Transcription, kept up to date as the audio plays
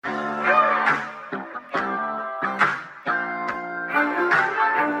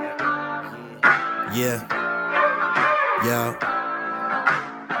Yeah, yeah,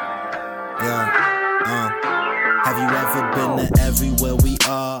 yeah. Have you ever been to everywhere we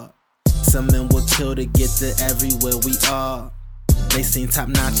are? Some men will kill to get to everywhere we are. They seem top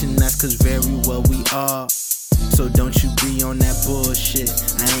notch and that's cause very well we are. So don't you be on that bullshit.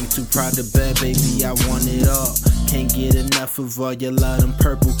 I ain't too proud to bet, baby, I want it all. Can't get enough of all your love and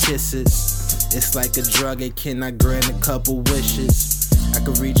purple kisses. It's like a drug, it cannot grant a couple wishes. I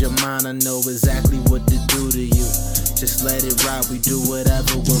can read your mind, I know exactly what to do to you. Just let it ride, we do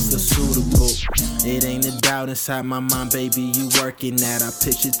whatever will feel suitable. It ain't a doubt inside my mind, baby, you working that. I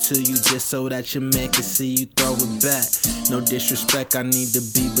pitch it to you just so that your man can see you throw it back. No disrespect, I need to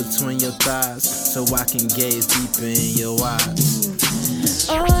be between your thighs so I can gaze deeper in your eyes.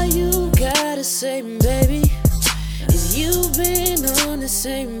 All you gotta say, baby, is you've been on the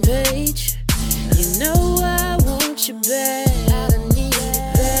same page. You know I want you back. I need you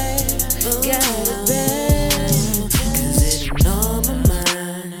back. Got it back. Cause it been on my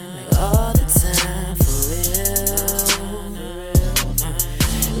mind like all the time, for real.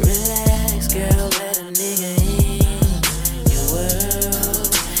 Relax, girl, let a nigga in your world.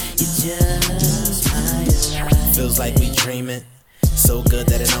 You just my life. Feels like we dreaming. So good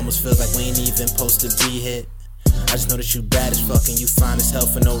that it almost feels like we ain't even supposed to be here. I just know that you bad as fuck and you fine as hell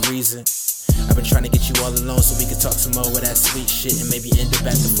for no reason. I've been trying to get you all alone so we can talk some more with that sweet shit and maybe end it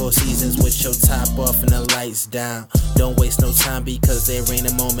back to 4 seasons with your top off and the lights down. Don't waste no time because there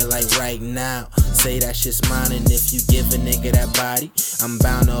ain't a moment like right now. Say that shit's mine and if you give a nigga that body, I'm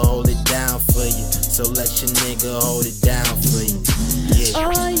bound to hold it down for you. So let your nigga hold it down for you. Yeah.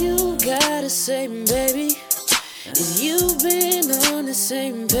 All you gotta say, baby, is you've been on the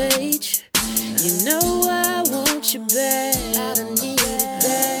same page. You know I want you back. I need you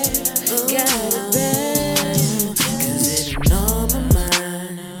back. Got it back. Cause it been on my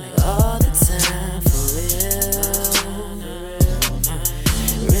mind like all the time, for real.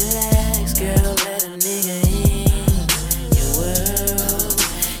 Relax, girl, let a nigga in your world.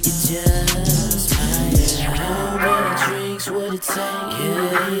 You just might. How many drinks would it take?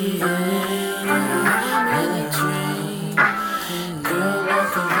 Really drink. Girl, I'm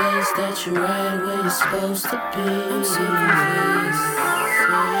convinced that you're right where you're supposed to be. I'm so convinced.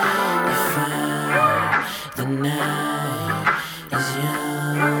 You find the night is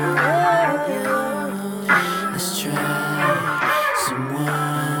young.